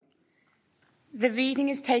The reading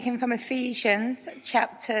is taken from Ephesians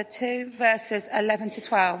chapter 2, verses 11 to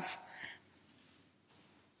 12.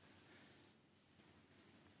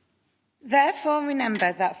 Therefore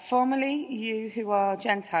remember that formerly you who are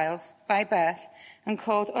Gentiles by birth and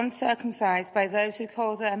called uncircumcised by those who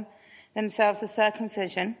call themselves a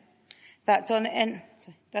circumcision, that done in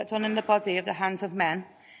the body of the hands of men,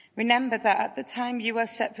 remember that at the time you were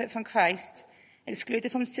separate from Christ, excluded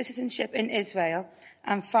from citizenship in Israel,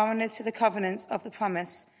 and foreigners to the covenants of the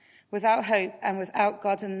promise, without hope and without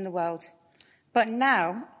God in the world. But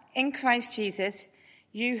now, in Christ Jesus,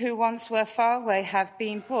 you who once were far away have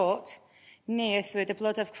been brought near through the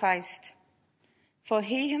blood of Christ. For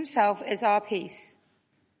he himself is our peace,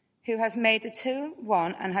 who has made the two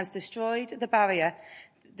one and has destroyed the barrier,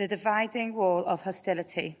 the dividing wall of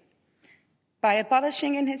hostility, by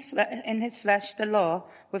abolishing in his flesh the law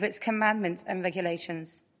with its commandments and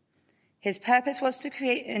regulations. His purpose was to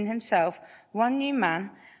create in himself one new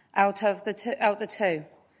man out of the two,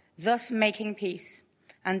 thus making peace,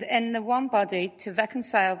 and in the one body to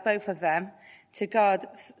reconcile both of them to God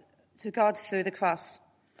through the cross,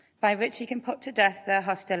 by which he can put to death their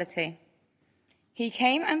hostility. He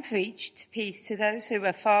came and preached peace to those who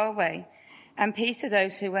were far away, and peace to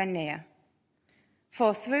those who were near.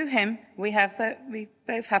 For through him we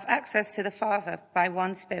both have access to the Father by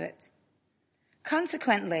one Spirit.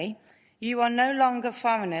 Consequently, you are no longer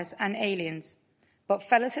foreigners and aliens, but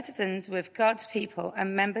fellow citizens with God's people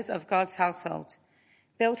and members of God's household,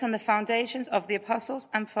 built on the foundations of the apostles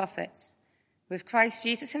and prophets, with Christ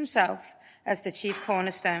Jesus himself as the chief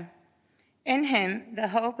cornerstone. In him, the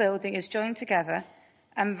whole building is joined together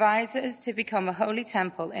and rises to become a holy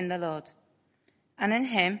temple in the Lord. And in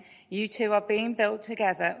him, you two are being built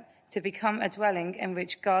together to become a dwelling in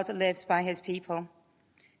which God lives by his people.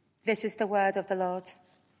 This is the word of the Lord.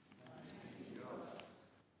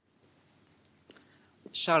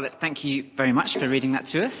 Charlotte, thank you very much for reading that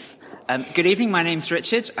to us. Good evening, my name's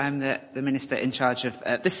Richard. I'm the minister in charge of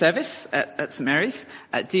this service at St Mary's.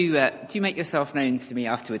 Do make yourself known to me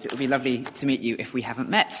afterwards. It would be lovely to meet you if we haven't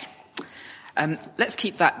met. Let's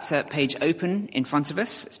keep that page open in front of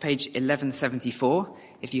us. It's page 1174,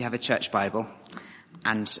 if you have a church Bible.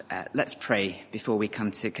 And let's pray before we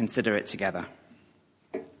come to consider it together.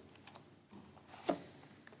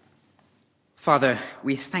 Father,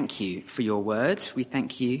 we thank you for your word. We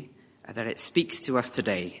thank you that it speaks to us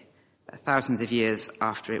today, thousands of years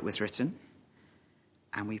after it was written.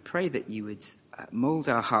 And we pray that you would mould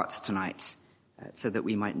our hearts tonight so that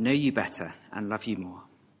we might know you better and love you more.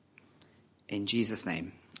 In Jesus'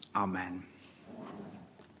 name, amen.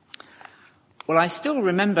 Well, I still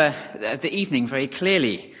remember the evening very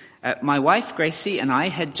clearly. My wife, Gracie, and I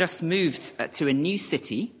had just moved to a new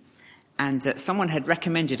city, and someone had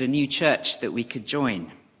recommended a new church that we could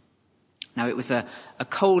join. Now, it was a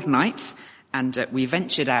cold night, and we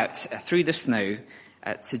ventured out through the snow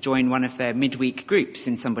to join one of their midweek groups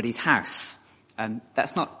in somebody's house.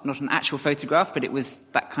 That's not an actual photograph, but it was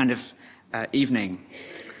that kind of evening.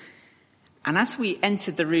 And as we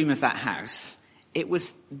entered the room of that house, it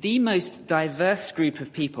was the most diverse group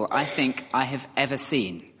of people I think I have ever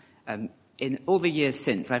seen. In all the years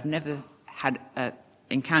since, I've never had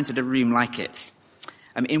encountered a room like it.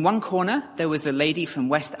 In one corner, there was a lady from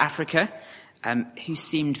West Africa who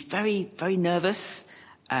seemed very, very nervous,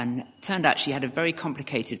 and turned out she had a very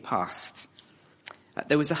complicated past.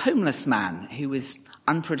 There was a homeless man who was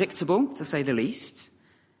unpredictable, to say the least.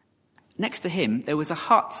 Next to him, there was a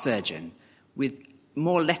heart surgeon with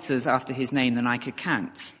more letters after his name than I could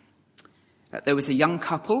count. There was a young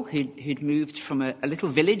couple who'd moved from a little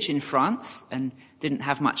village in France and didn't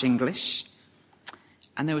have much English.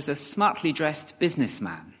 And there was a smartly dressed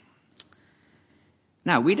businessman.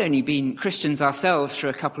 Now, we'd only been Christians ourselves for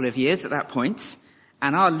a couple of years at that point,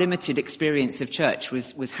 and our limited experience of church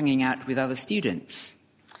was hanging out with other students.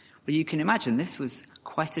 Well, you can imagine this was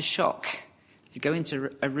quite a shock to go into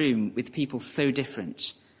a room with people so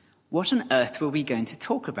different. What on earth were we going to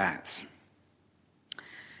talk about?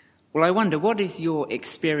 Well, I wonder, what is your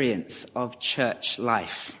experience of church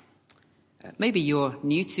life? Maybe you're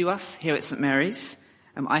new to us here at St Mary's.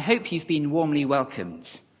 I hope you've been warmly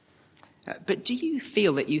welcomed. But do you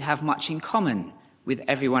feel that you have much in common with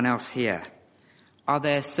everyone else here? Are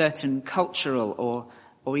there certain cultural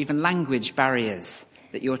or even language barriers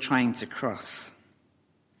that you're trying to cross?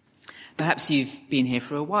 Perhaps you've been here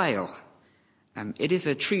for a while. It is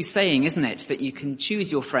a true saying, isn't it, that you can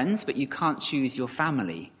choose your friends, but you can't choose your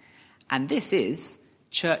family. And this is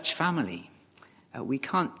church family. We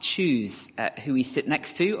can't choose who we sit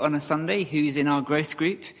next to on a Sunday, who's in our growth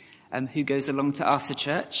group, who goes along to after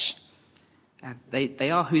church.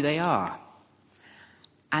 They are who they are.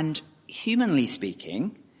 And humanly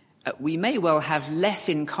speaking, we may well have less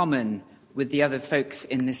in common with the other folks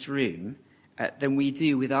in this room than we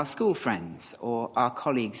do with our school friends or our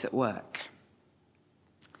colleagues at work.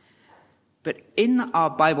 But in our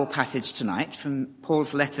Bible passage tonight from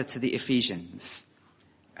Paul's letter to the Ephesians,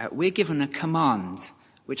 we're given a command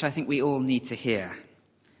which I think we all need to hear.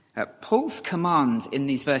 Paul's command in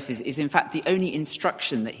these verses is in fact the only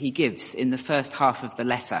instruction that he gives in the first half of the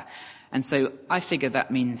letter. And so I figure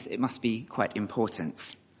that means it must be quite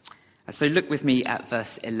important. So look with me at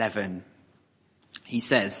verse 11. He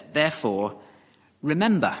says, therefore,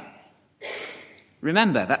 remember.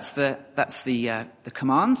 Remember, that's the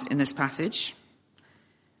command in this passage.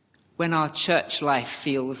 When our church life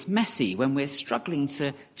feels messy, when we're struggling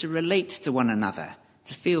to relate to one another,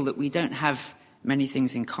 to feel that we don't have many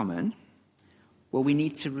things in common, well, we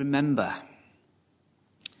need to remember.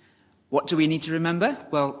 What do we need to remember?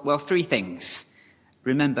 Well, three things.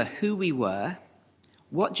 Remember who we were,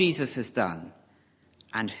 what Jesus has done,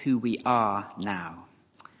 and who we are now.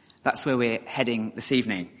 That's where we're heading this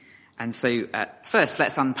evening. And so first,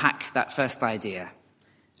 let's unpack that first idea.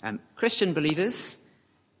 Christian believers,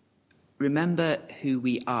 remember who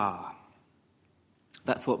we are.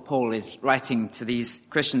 That's what Paul is writing to these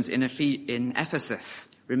Christians in Ephesus.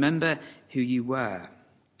 Remember who you were.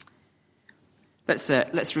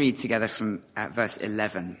 Let's read together from verse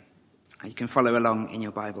 11. You can follow along in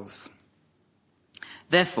your Bibles.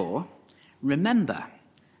 Therefore, remember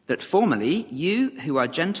that formerly you who are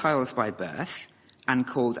Gentiles by birth and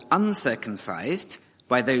called uncircumcised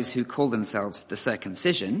by those who call themselves the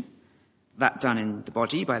circumcision, that done in the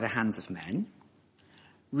body by the hands of men,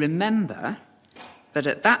 remember that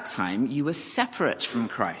at that time you were separate from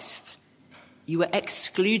Christ. You were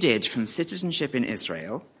excluded from citizenship in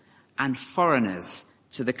Israel and foreigners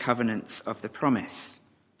to the covenants of the promise,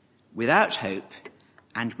 without hope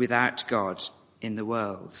and without God in the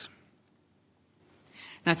world.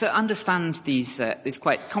 Now, to understand these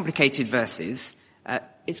quite complicated verses,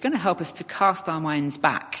 it's going to help us to cast our minds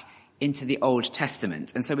back into the Old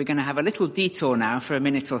Testament. And so we're going to have a little detour now for a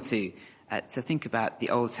minute or two to think about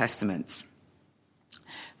the Old Testament.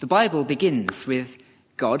 The Bible begins with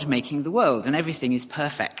God making the world, and everything is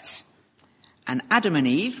perfect. And Adam and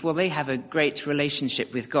Eve, well, they have a great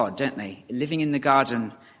relationship with God, don't they? Living in the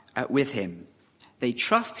garden with him. They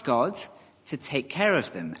trust God to take care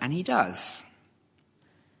of them, and he does.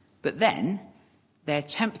 But then they're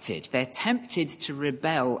tempted to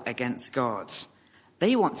rebel against God.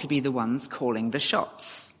 They want to be the ones calling the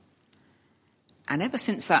shots. And ever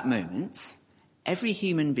since that moment, every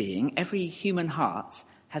human being, every human heart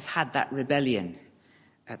has had that rebellion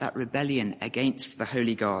against the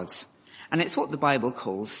holy God. And it's what the Bible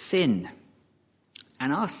calls sin.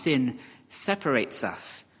 And our sin separates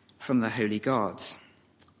us from the holy God.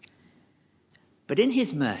 But in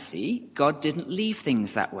his mercy, God didn't leave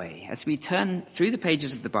things that way. As we turn through the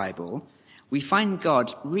pages of the Bible, we find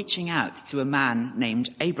God reaching out to a man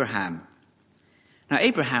named Abraham. Now,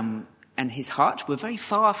 Abraham and his heart were very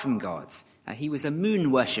far from God. He was a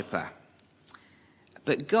moon worshipper.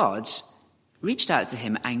 But God reached out to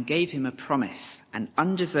him and gave him a promise, an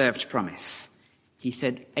undeserved promise. He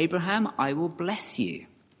said, Abraham, I will bless you.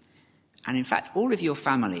 And in fact, all of your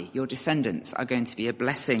family, your descendants, are going to be a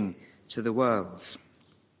blessing to the world.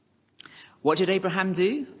 What did Abraham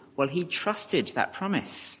do? Well, he trusted that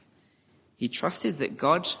promise. He trusted that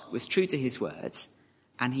God was true to his word,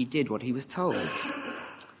 and he did what he was told.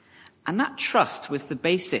 And that trust was the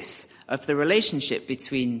basis of the relationship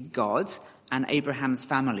between God and Abraham's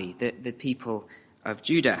family, the people of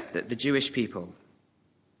Judah, the Jewish people.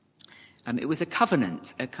 It was a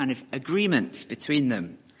covenant, a kind of agreement between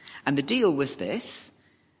them. And the deal was this: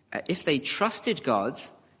 if they trusted God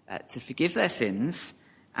to forgive their sins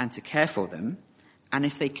and to care for them, and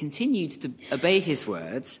if they continued to obey his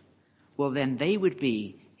word, well, then they would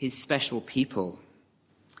be his special people.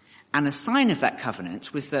 And a sign of that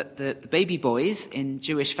covenant was that the baby boys in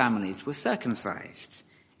Jewish families were circumcised.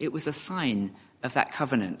 It was a sign of that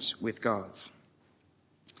covenant with God.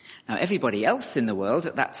 Now, everybody else in the world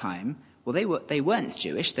at that time, well, they weren't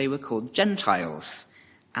Jewish. They were called Gentiles,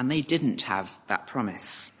 and they didn't have that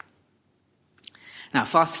promise. Now,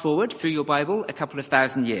 fast forward through your Bible a couple of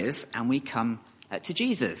thousand years, and we come to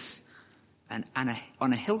Jesus. And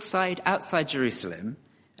on a hillside outside Jerusalem,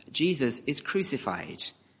 Jesus is crucified.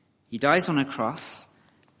 He dies on a cross,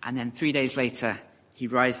 and then 3 days later, he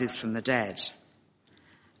rises from the dead.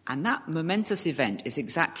 And that momentous event is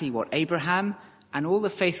exactly what Abraham and all the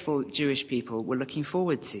faithful Jewish people were looking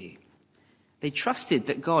forward to. They trusted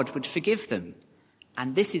that God would forgive them,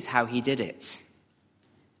 and this is how he did it.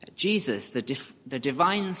 Jesus, the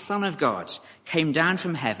divine Son of God, came down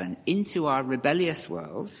from heaven into our rebellious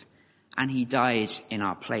world, and he died in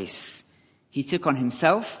our place. He took on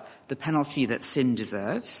himself the penalty that sin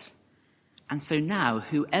deserves. And so now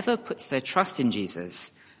whoever puts their trust in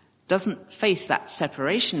Jesus doesn't face that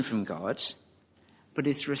separation from God, but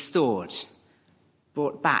is restored,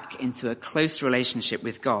 brought back into a close relationship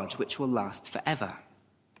with God, which will last forever.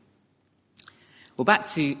 Well, back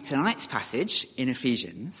to tonight's passage in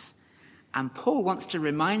Ephesians, and Paul wants to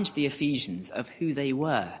remind the Ephesians of who they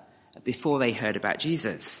were before they heard about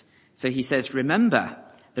Jesus. So he says, remember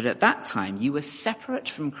that at that time you were separate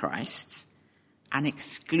from Christ and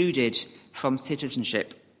excluded from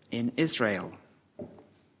citizenship in Israel. Do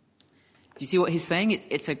you see what he's saying?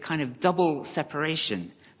 It's a kind of double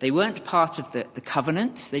separation. They weren't part of the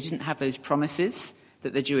covenant. They didn't have those promises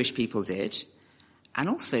that the Jewish people did. And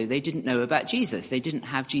also they didn't know about Jesus. They didn't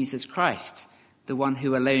have Jesus Christ, the one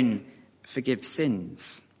who alone forgives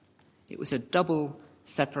sins. It was a double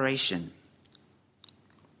separation.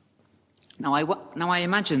 Now I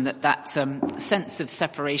imagine that sense of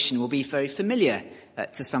separation will be very familiar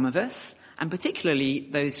to some of us, and particularly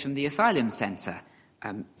those from the asylum centre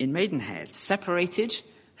in Maidenhead, separated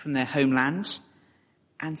from their homeland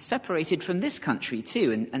and separated from this country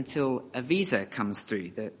too, until a visa comes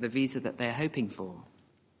through, the visa that they're hoping for.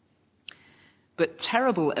 But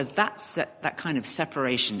terrible as that kind of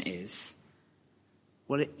separation is,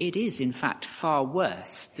 well, it is in fact far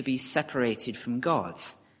worse to be separated from God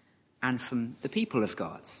and from the people of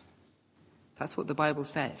God. That's what the Bible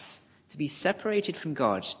says. To be separated from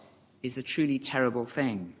God is a truly terrible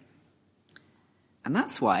thing. And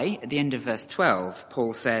that's why, at the end of verse 12,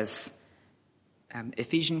 Paul says,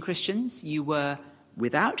 Ephesian Christians, you were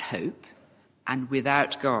without hope and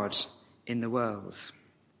without God in the world.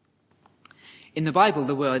 In the Bible,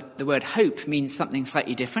 the word hope means something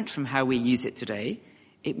slightly different from how we use it today.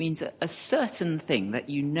 It means a certain thing that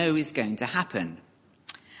you know is going to happen.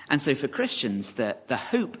 And so for Christians, the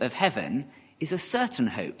hope of heaven is a certain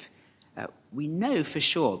hope. We know for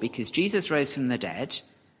sure, because Jesus rose from the dead,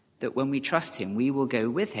 that when we trust him, we will go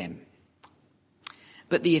with him.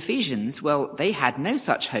 But the Ephesians, well, they had no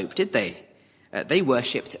such hope, did they? They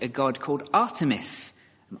worshipped a god called Artemis.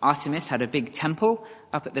 Artemis had a big temple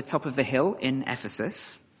up at the top of the hill in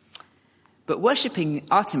Ephesus. But worshipping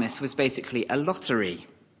Artemis was basically a lottery.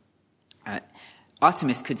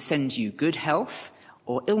 Artemis could send you good health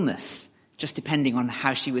or illness, just depending on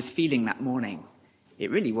how she was feeling that morning.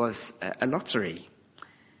 It really was a lottery.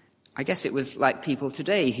 I guess it was like people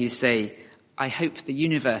today who say, I hope the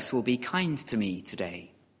universe will be kind to me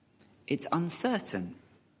today. It's uncertain.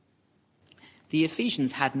 The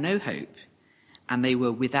Ephesians had no hope, and they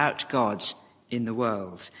were without God in the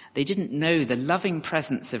world. They didn't know the loving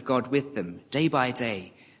presence of God with them day by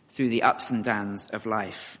day through the ups and downs of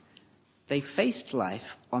life. They faced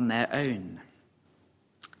life on their own.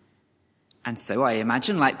 And so I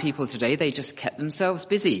imagine, like people today, they just kept themselves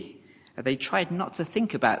busy. They tried not to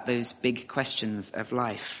think about those big questions of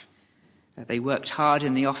life. They worked hard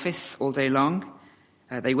in the office all day long.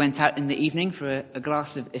 They went out in the evening for a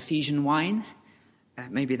glass of Ephesian wine.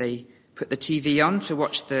 Maybe they put the TV on to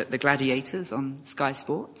watch the gladiators on Sky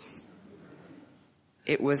Sports.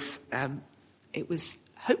 It was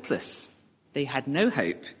hopeless. They had no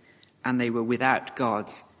hope, and they were without God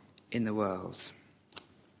in the world.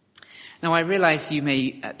 Now, I realize you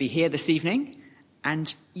may be here this evening,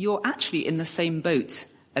 and you're actually in the same boat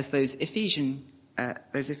as those Ephesians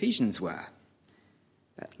were.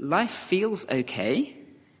 Life feels okay,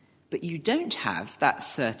 but you don't have that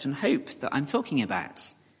certain hope that I'm talking about.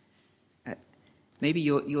 Maybe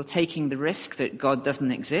you're taking the risk that God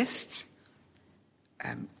doesn't exist,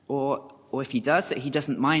 or if he does, that he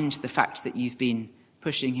doesn't mind the fact that you've been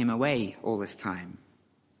pushing him away all this time.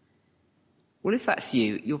 Well, if that's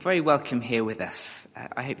you, you're very welcome here with us.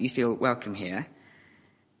 I hope you feel welcome here.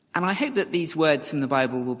 And I hope that these words from the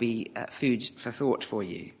Bible will be food for thought for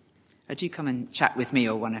you. Do come and chat with me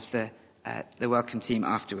or one of the welcome team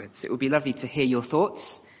afterwards. It would be lovely to hear your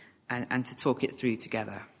thoughts and to talk it through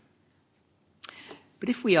together. But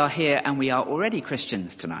if we are here and we are already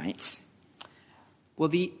Christians tonight, well,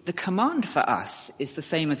 the command for us is the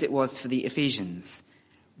same as it was for the Ephesians.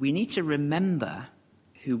 We need to remember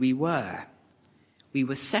who we were. We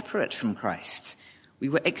were separate from Christ. We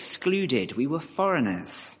were excluded. We were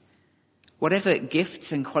foreigners. Whatever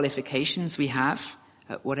gifts and qualifications we have,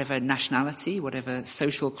 whatever nationality, whatever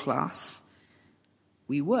social class,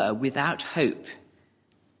 we were without hope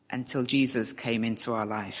until Jesus came into our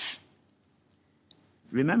life.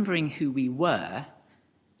 Remembering who we were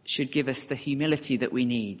should give us the humility that we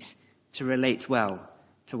need to relate well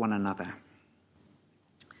to one another.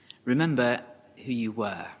 Remember who you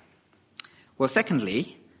were. Well,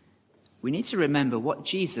 secondly, we need to remember what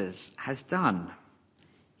Jesus has done.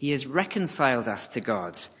 He has reconciled us to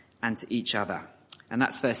God and to each other. And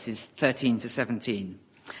that's verses 13 to 17.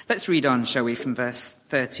 Let's read on, shall we, from verse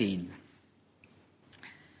 13.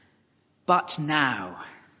 But now.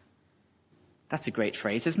 That's a great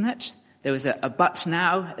phrase, isn't it? There was a but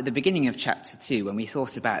now at the beginning of chapter 2 when we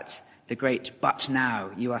thought about the great but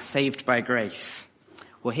now, you are saved by grace.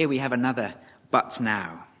 Well, here we have another but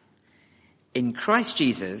now. In Christ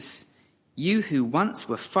Jesus, you who once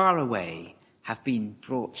were far away have been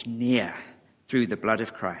brought near through the blood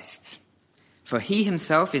of Christ. For he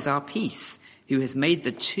himself is our peace, who has made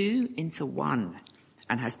the two into one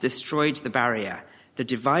and has destroyed the barrier, the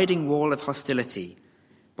dividing wall of hostility,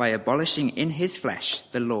 by abolishing in his flesh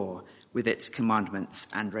the law with its commandments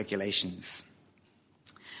and regulations.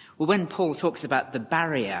 Well, when Paul talks about the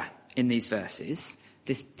barrier in these verses,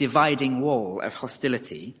 this dividing wall of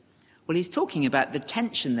hostility, well, he's talking about the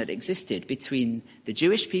tension that existed between the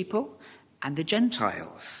Jewish people and the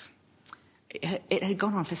Gentiles. It had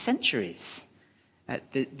gone on for centuries.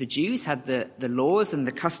 The Jews had the laws and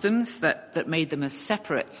the customs that made them a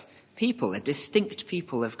separate people, a distinct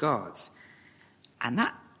people of God. And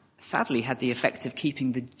that sadly had the effect of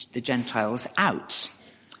keeping the Gentiles out.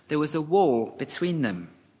 There was a wall between them.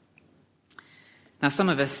 Now, some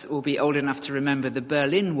of us will be old enough to remember the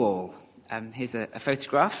Berlin Wall. Here's a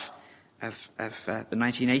photograph of the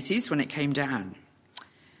 1980s when it came down.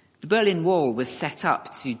 The Berlin Wall was set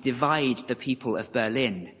up to divide the people of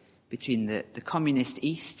Berlin between the communist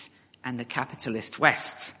East and the capitalist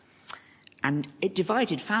West. And it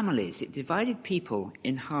divided families. It divided people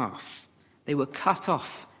in half. They were cut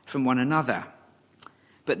off from one another.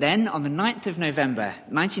 But then, on the 9th of November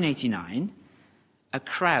 1989, a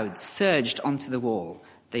crowd surged onto the wall.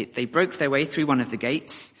 They broke their way through one of the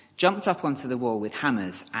gates, jumped up onto the wall with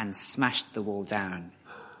hammers, and smashed the wall down.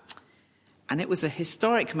 And it was a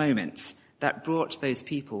historic moment that brought those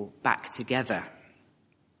people back together.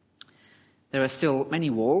 There are still many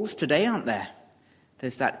walls today, aren't there?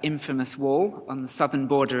 There's that infamous wall on the southern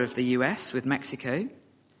border of the US with Mexico.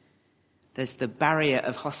 There's the barrier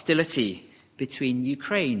of hostility between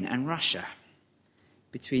Ukraine and Russia,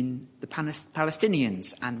 between the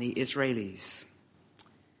Palestinians and the Israelis.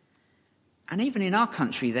 And even in our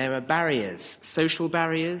country, there are barriers, social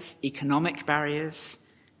barriers, economic barriers,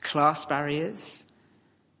 class barriers.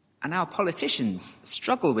 And our politicians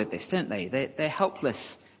struggle with this, don't they? They're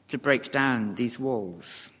helpless to break down these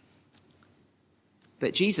walls.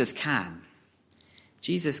 But Jesus can.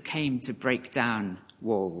 Jesus came to break down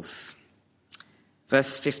walls.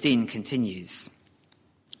 Verse 15 continues.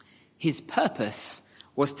 His purpose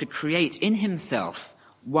was to create in himself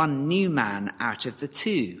one new man out of the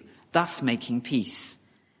two, thus making peace,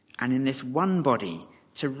 and in this one body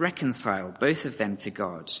to reconcile both of them to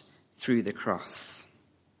God through the cross.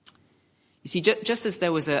 You see, just as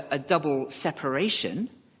there was a double separation,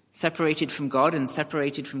 separated from God and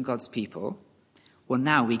separated from God's people, well,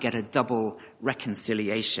 now we get a double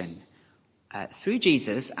reconciliation. Through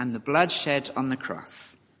Jesus and the blood shed on the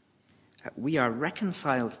cross, we are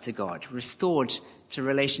reconciled to God, restored to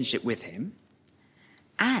relationship with him,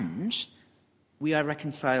 and we are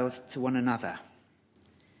reconciled to one another.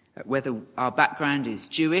 Whether our background is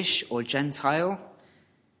Jewish or Gentile,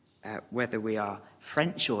 whether we are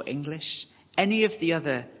French or English, any of the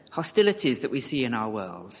other hostilities that we see in our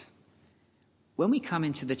world, when we come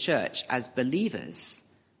into the church as believers,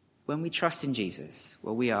 when we trust in Jesus,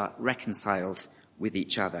 well, we are reconciled with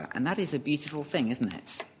each other. And that is a beautiful thing, isn't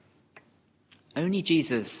it? Only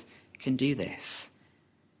Jesus can do this.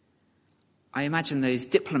 I imagine those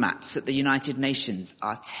diplomats at the United Nations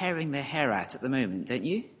are tearing their hair out at the moment, don't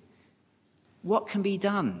you? What can be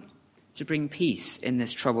done to bring peace in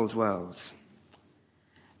this troubled world?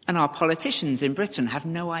 And our politicians in Britain have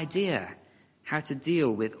no idea how to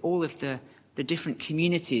deal with all of the different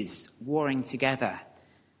communities warring together.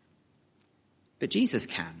 But Jesus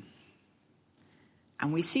can.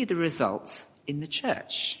 And we see the result in the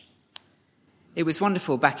church. It was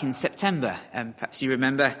wonderful back in September. Perhaps you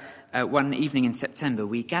remember one evening in September,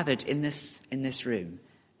 we gathered in this room,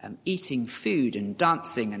 eating food and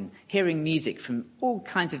dancing and hearing music from all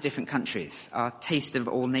kinds of different countries, our Taste of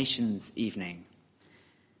All Nations evening.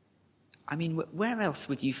 I mean, where else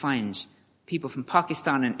would you find people from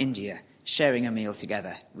Pakistan and India sharing a meal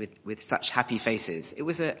together with such happy faces? It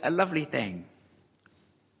was a lovely thing.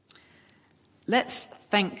 Let's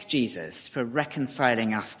thank Jesus for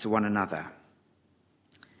reconciling us to one another.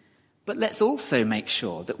 But let's also make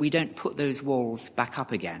sure that we don't put those walls back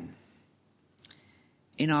up again.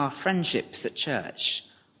 in our friendships at church,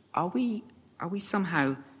 are we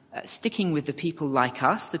somehow sticking with the people like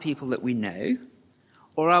us, the people that we know,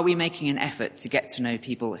 or are we making an effort to get to know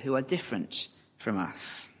people who are different from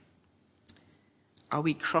us? Are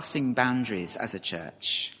we crossing boundaries as a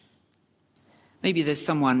church? Maybe there's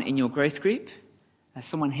someone in your growth group,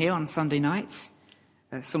 someone here on Sunday night,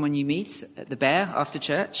 someone you meet at the Bear after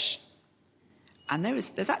church, and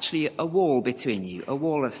there's actually a wall between you, a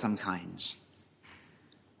wall of some kind.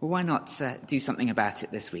 Well, why not do something about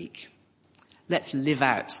it this week? Let's live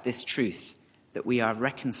out this truth that we are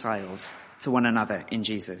reconciled to one another in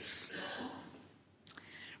Jesus.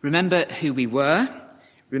 Remember who we were,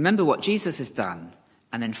 remember what Jesus has done,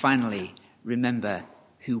 and then finally, remember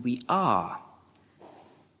who we are.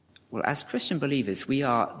 Well, as Christian believers, we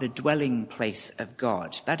are the dwelling place of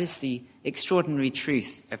God. That is the extraordinary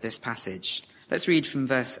truth of this passage. Let's read from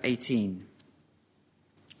verse 18.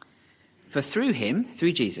 For through him,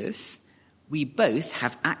 through Jesus, we both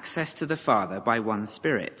have access to the Father by one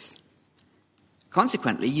Spirit.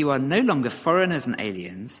 Consequently, you are no longer foreigners and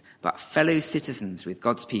aliens, but fellow citizens with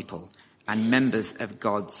God's people and members of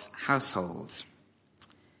God's household.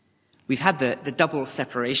 We've had the double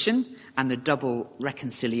separation and the double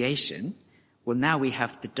reconciliation. Well, now we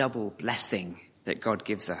have the double blessing that God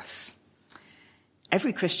gives us.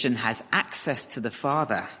 Every Christian has access to the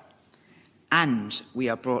Father, and we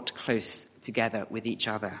are brought close together with each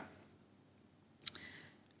other.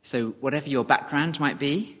 So whatever your background might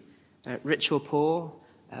be, rich or poor,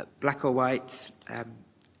 black or white,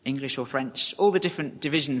 English or French, all the different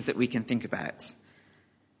divisions that we can think about,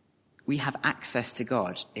 we have access to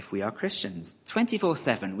God if we are Christians.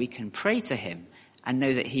 24/7 we can pray to him and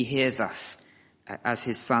know that he hears us as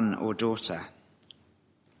his son or daughter.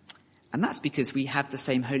 And that's because we have the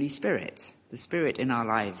same Holy Spirit. The Spirit in our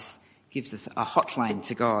lives gives us a hotline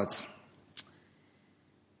to God.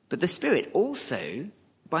 But the Spirit also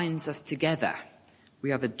binds us together.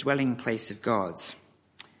 We are the dwelling place of God,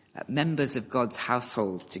 members of God's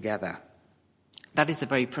household together. That is a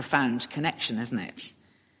very profound connection, isn't it?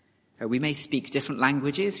 We may speak different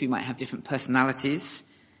languages, we might have different personalities,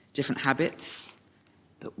 different habits,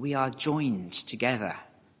 but we are joined together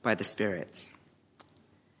by the Spirit.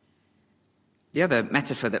 The other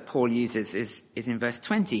metaphor that Paul uses is in verse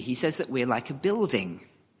 20. He says that we're like a building.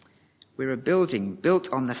 We're a building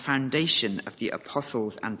built on the foundation of the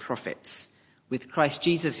apostles and prophets, with Christ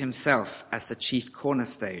Jesus himself as the chief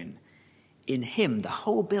cornerstone. In him, the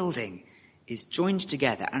whole building is joined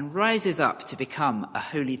together and rises up to become a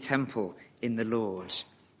holy temple in the Lord.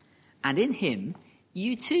 And in him,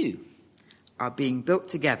 you too are being built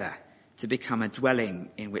together to become a dwelling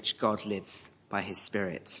in which God lives by his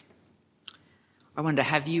Spirit. I wonder,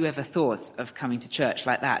 have you ever thought of coming to church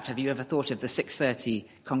like that? Have you ever thought of the 6:30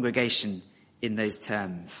 congregation in those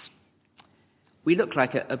terms? We look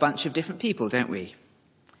like a bunch of different people, don't we?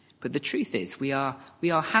 But the truth is, we are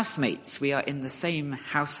housemates. We are in the same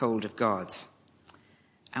household of God.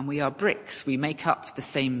 And we are bricks. We make up the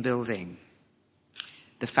same building.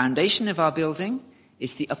 The foundation of our building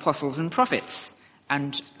is the apostles and prophets.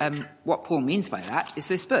 And what Paul means by that is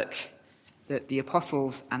this book. That the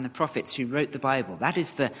apostles and the prophets who wrote the Bible, that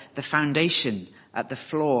is the foundation at the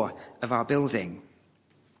floor of our building.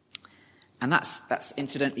 And that's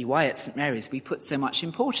incidentally why at St. Mary's we put so much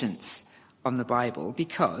importance on the Bible,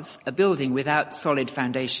 because a building without solid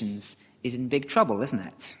foundations is in big trouble, isn't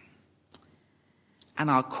it? And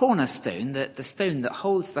our cornerstone, the stone that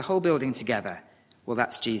holds the whole building together, well,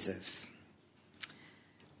 that's Jesus.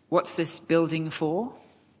 What's this building for?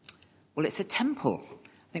 Well, it's a temple.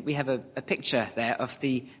 I think we have a picture there of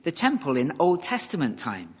the temple in Old Testament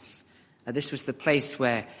times. This was the place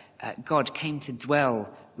where God came to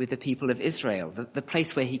dwell with the people of Israel, the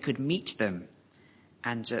place where he could meet them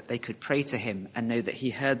and they could pray to him and know that he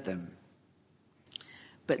heard them.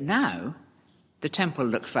 But now the temple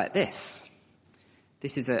looks like this.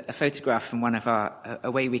 This is a photograph from one of our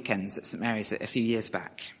away weekends at St. Mary's a few years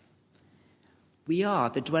back. We are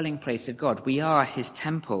the dwelling place of God. We are his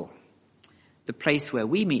temple. The place where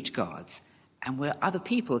we meet God and where other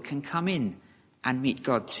people can come in and meet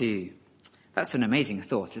God too. That's an amazing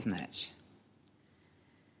thought, isn't it?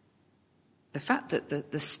 The fact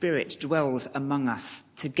that the Spirit dwells among us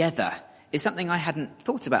together is something I hadn't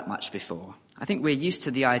thought about much before. I think we're used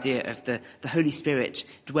to the idea of the Holy Spirit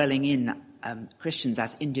dwelling in Christians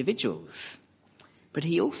as individuals, but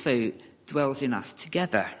he also dwells in us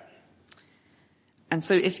together. And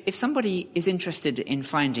so if somebody is interested in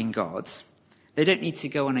finding God, they don't need to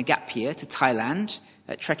go on a gap year to Thailand,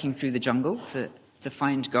 trekking through the jungle to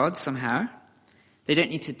find God somehow. They don't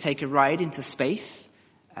need to take a ride into space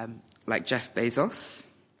like Jeff Bezos.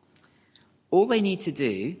 All they need to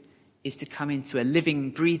do is to come into a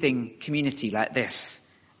living, breathing community like this,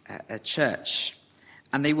 a church,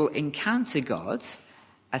 and they will encounter God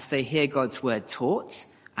as they hear God's word taught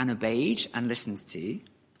and obeyed and listened to.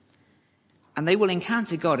 And they will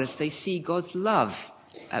encounter God as they see God's love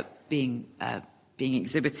being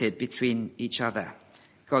exhibited between each other.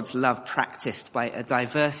 God's love practiced by a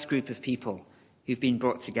diverse group of people who've been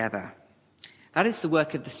brought together. That is the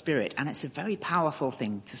work of the Spirit, and it's a very powerful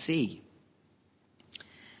thing to see.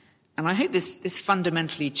 And I hope this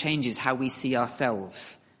fundamentally changes how we see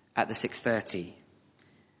ourselves at the 6:30.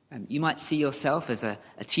 You might see yourself as a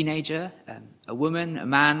teenager, a woman, a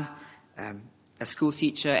man, a school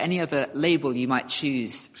teacher, any other label you might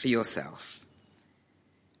choose for yourself.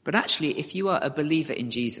 But actually, if you are a believer in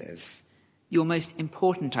Jesus, your most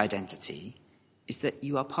important identity is that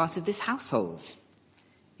you are part of this household.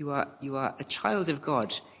 You are a child of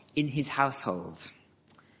God in his household.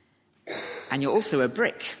 And you're also a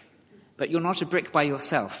brick, but you're not a brick by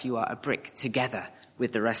yourself. You are a brick together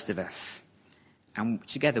with the rest of us. And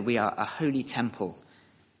together we are a holy temple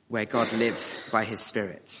where God lives by his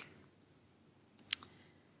Spirit.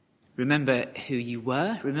 Remember who you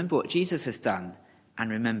were, remember what Jesus has done,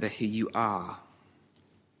 and remember who you are.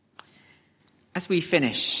 As we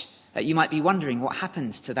finish, you might be wondering what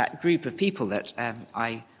happens to that group of people that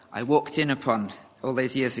I walked in upon all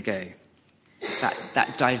those years ago,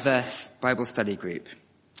 that diverse Bible study group.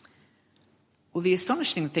 Well, the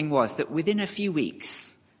astonishing thing was that within a few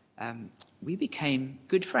weeks, we became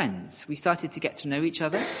good friends. We started to get to know each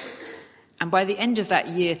other. And by the end of that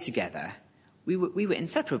year together, we were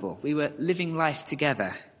inseparable. We were living life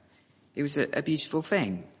together. It was a beautiful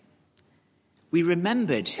thing. We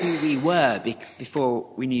remembered who we were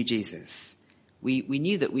before we knew Jesus. We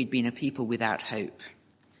knew that we'd been a people without hope.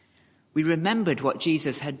 We remembered what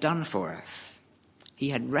Jesus had done for us. He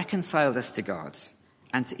had reconciled us to God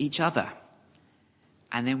and to each other.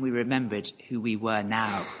 And then we remembered who we were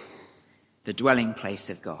now, the dwelling place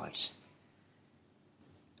of God.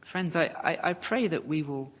 Friends, I pray that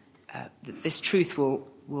that this truth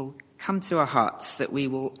will come to our hearts, that we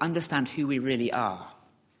will understand who we really are,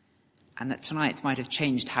 and that tonight might have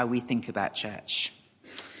changed how we think about church.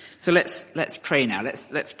 So let's pray now.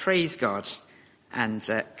 Let's praise God and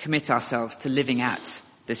commit ourselves to living out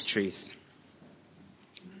this truth.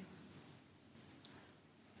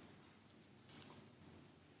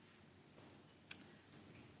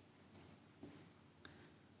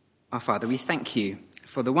 Our Father, we thank you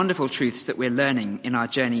for the wonderful truths that we're learning in our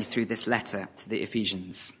journey through this letter to the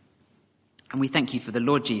Ephesians. And we thank you for the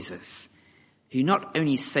Lord Jesus, who not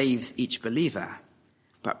only saves each believer,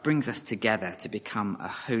 but brings us together to become a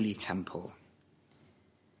holy temple.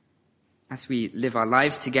 As we live our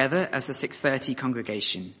lives together as the 6:30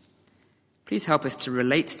 congregation, please help us to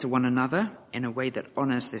relate to one another in a way that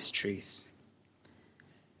honours this truth.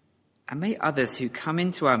 And may others who come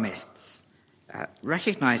into our midst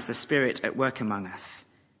recognise the Spirit at work among us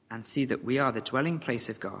and see that we are the dwelling place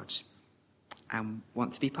of God and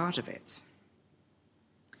want to be part of it.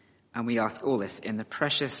 And we ask all this in the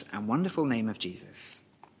precious and wonderful name of Jesus.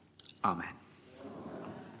 Amen.